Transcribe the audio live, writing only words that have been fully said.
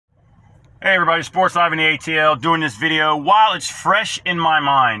Hey everybody, Sports Live in the ATL doing this video while it's fresh in my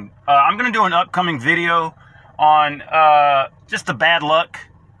mind. I'm going to do an upcoming video on just the bad luck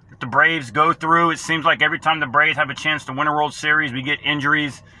that the Braves go through. It seems like every time the Braves have a chance to win a World Series, we get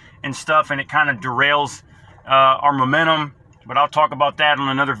injuries and stuff, and it kind of derails our momentum. But I'll talk about that on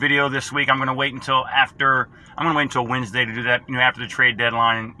another video this week. I'm going to wait until Wednesday to do that, after the trade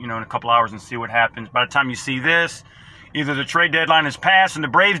deadline, in a couple hours and see what happens. By the time you see this, either the trade deadline has passed and the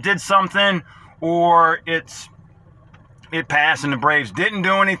Braves did something, or it passed and the Braves didn't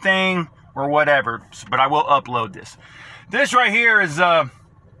do anything, or whatever. But I will upload this. This right here is why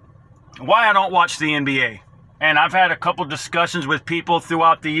I don't watch the NBA. And I've had a couple discussions with people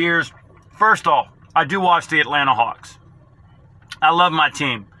throughout the years. First off, I do watch the Atlanta Hawks. I love my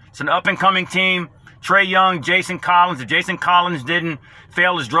team. It's an up-and-coming team. Trae Young, Jason Collins. If Jason Collins didn't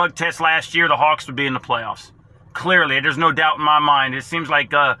fail his drug test last year, the Hawks would be in the playoffs. Clearly, there's no doubt in my mind. It seems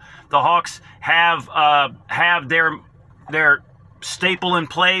like the Hawks have their staple in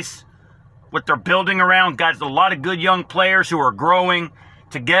place, what they're building around. Got a lot of good young players who are growing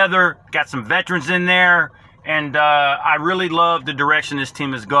together. Got some veterans in there, and I really love the direction this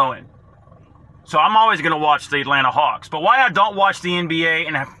team is going. So I'm always going to watch the Atlanta Hawks. But why I don't watch the NBA,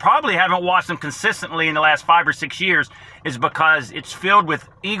 and I probably haven't watched them consistently in the last 5 or 6 years, is because it's filled with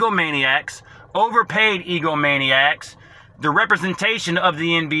egomaniacs, overpaid egomaniacs. The representation of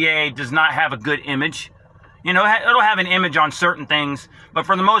the NBA does not have a good image. It'll have an image on certain things, but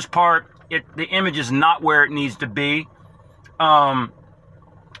for the most part, the image is not where it needs to be. The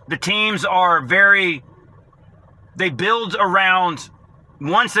teams are they build around,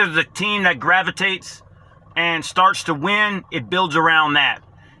 once there's a team that gravitates and starts to win, it builds around that.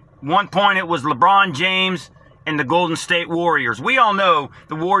 One point it was LeBron James and the Golden State Warriors. We all know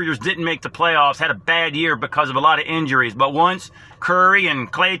the Warriors didn't make the playoffs, had a bad year because of a lot of injuries. But once Curry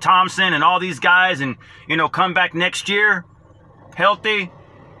and Klay Thompson and all these guys come back next year healthy,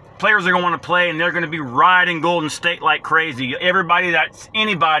 players are going to want to play, and they're going to be riding Golden State like crazy.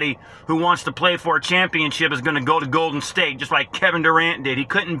 Anybody who wants to play for a championship is going to go to Golden State, just like Kevin Durant did. He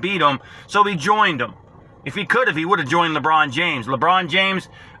couldn't beat them, so he joined them. If he could have, he would have joined LeBron James. LeBron James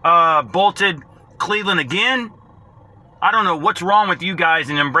bolted Cleveland again. I don't know what's wrong with you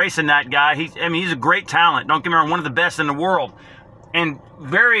guys in embracing that guy. He's a great talent. Don't get me wrong, one of the best in the world. And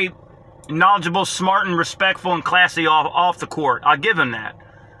very knowledgeable, smart, and respectful and classy off the court. I'll give him that.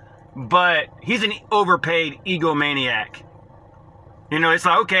 But he's an overpaid egomaniac. It's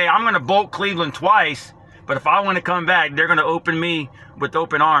like, okay, I'm going to bolt Cleveland twice, but if I want to come back, they're going to open me with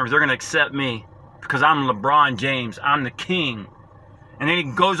open arms. They're going to accept me because I'm LeBron James. I'm the king. And then he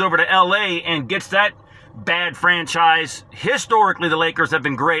goes over to LA and gets that bad franchise. Historically, the Lakers have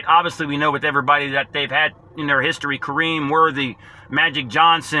been great. Obviously, we know with everybody that they've had in their history, Kareem, Worthy, Magic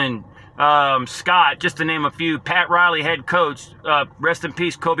Johnson, Scott, just to name a few, Pat Riley, head coach, rest in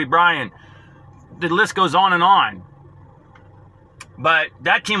peace, Kobe Bryant. The list goes on and on. But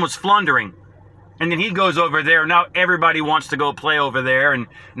that team was flundering. And then he goes over there. Now everybody wants to go play over there. And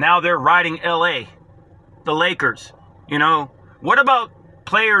now they're riding LA, the Lakers. What about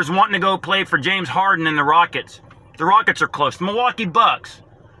players wanting to go play for James Harden and the Rockets? The Rockets are close. The Milwaukee Bucks,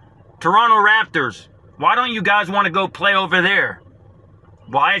 Toronto Raptors. Why don't you guys want to go play over there?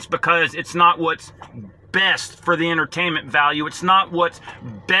 Why? It's because it's not what's best for the entertainment value. It's not what's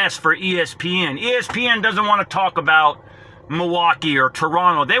best for ESPN. ESPN doesn't want to talk about Milwaukee or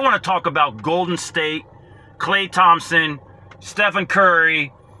Toronto. They want to talk about Golden State, Klay Thompson, Stephen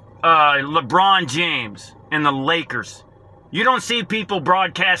Curry, LeBron James, and the Lakers. You don't see people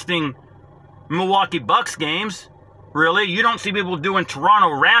broadcasting Milwaukee Bucks games, really. You don't see people doing Toronto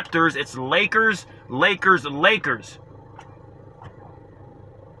Raptors. It's Lakers, Lakers, Lakers.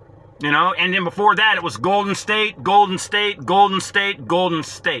 And then before that, it was Golden State, Golden State, Golden State, Golden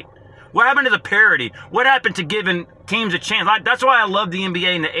State. What happened to the parity? What happened to giving teams a chance? That's why I love the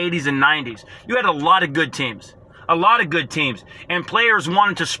NBA in the 80s and 90s. You had a lot of good teams. A lot of good teams. And players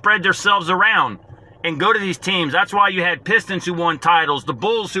wanted to spread themselves around and go to these teams. That's why you had Pistons who won titles, the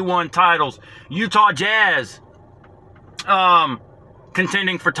Bulls who won titles, Utah Jazz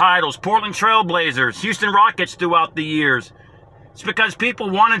contending for titles, Portland Trail Blazers, Houston Rockets throughout the years. It's because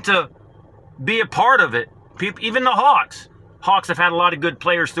people wanted to be a part of it. Even the Hawks. Hawks have had a lot of good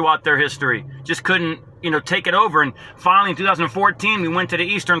players throughout their history. Just couldn't, take it over. And finally in 2014, we went to the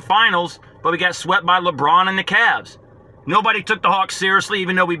Eastern Finals, but we got swept by LeBron and the Cavs. Nobody took the Hawks seriously,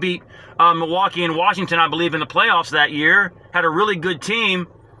 even though we beat Milwaukee and Washington, I believe, in the playoffs that year. Had a really good team,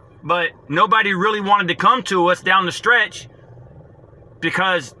 but nobody really wanted to come to us down the stretch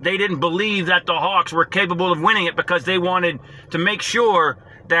because they didn't believe that the Hawks were capable of winning it, because they wanted to make sure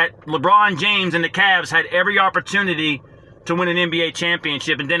that LeBron James and the Cavs had every opportunity to win an NBA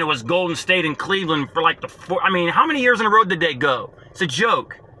championship, and then it was Golden State and Cleveland for like I mean, how many years in a row did they go? It's a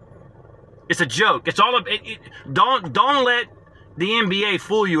joke. It's a joke. It's all don't let the NBA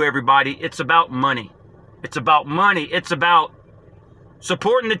fool you, everybody. It's about money. It's about money. It's about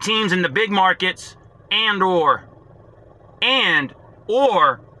supporting the teams in the big markets,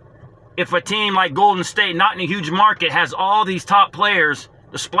 or if a team like Golden State, not in a huge market, has all these top players,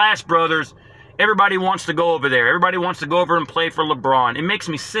 the Splash Brothers, everybody wants to go over there. Everybody wants to go over and play for LeBron. It makes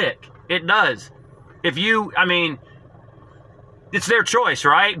me sick. It does. I mean, it's their choice,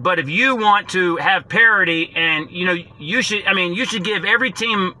 right? But if you want to have parity, and, you should give every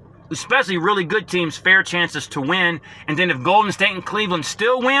team, especially really good teams, fair chances to win. And then if Golden State and Cleveland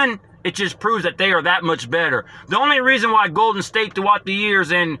still win, it just proves that they are that much better. The only reason why Golden State throughout the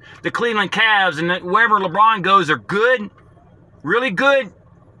years and the Cleveland Cavs and wherever LeBron goes are good, really good,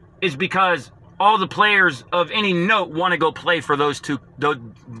 is because all the players of any note want to go play for those two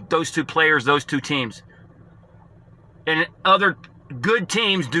players, those two teams. And other good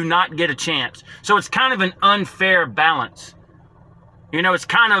teams do not get a chance. So it's kind of an unfair balance. It's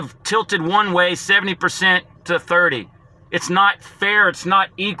kind of tilted one way, 70% to 30%. It's not fair. It's not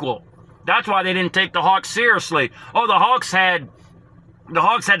equal. That's why they didn't take the Hawks seriously. Oh, the Hawks had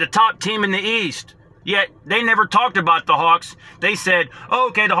the top team in the East. Yet they never talked about the Hawks. They said, oh,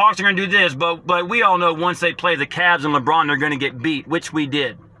 okay, the Hawks are going to do this, but we all know once they play the Cavs and LeBron, they're going to get beat, which we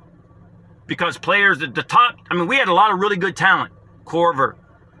did. Because players at the top, we had a lot of really good talent. Korver,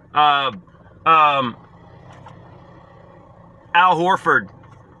 Al Horford,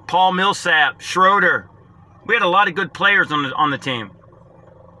 Paul Millsap, Schroeder. We had a lot of good players on the team.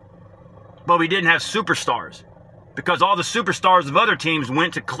 But we didn't have superstars. Because all the superstars of other teams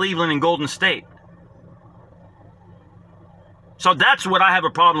went to Cleveland and Golden State. So that's what I have a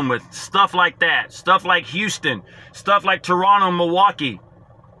problem with. Stuff like that. Stuff like Houston. Stuff like Toronto and Milwaukee.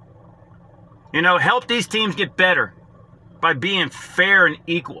 Help these teams get better by being fair and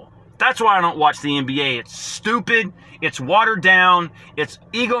equal. That's why I don't watch the NBA. It's stupid. It's watered down. It's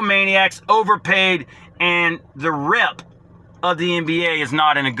egomaniacs, overpaid, and the rep of the NBA is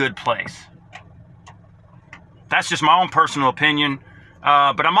not in a good place. That's just my own personal opinion.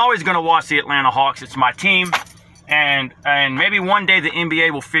 But I'm always going to watch the Atlanta Hawks. It's my team. And maybe one day the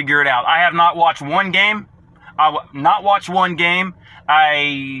NBA will figure it out. I have not watched one game.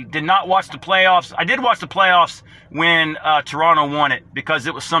 I did not watch the playoffs. I did watch the playoffs when Toronto won it because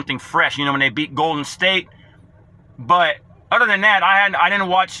it was something fresh, when they beat Golden State. But other than that, I didn't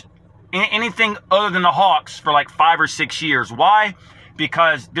watch anything other than the Hawks for like 5 or 6 years. Why?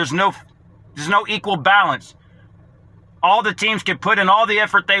 Because there's no equal balance. All the teams can put in all the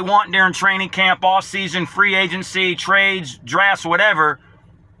effort they want during training camp, off season, free agency, trades, drafts, whatever.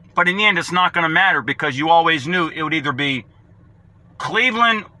 But in the end, it's not going to matter because you always knew it would either be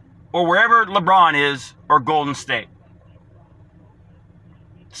Cleveland or wherever LeBron is or Golden State.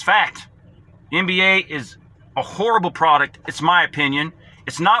 It's fact. The NBA is a horrible product. It's my opinion.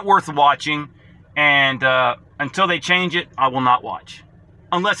 It's not worth watching. And until they change it, I will not watch.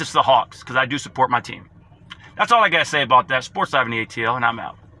 Unless it's the Hawks, because I do support my team. That's all I got to say about that. Sports Live in the ATL, and I'm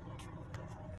out.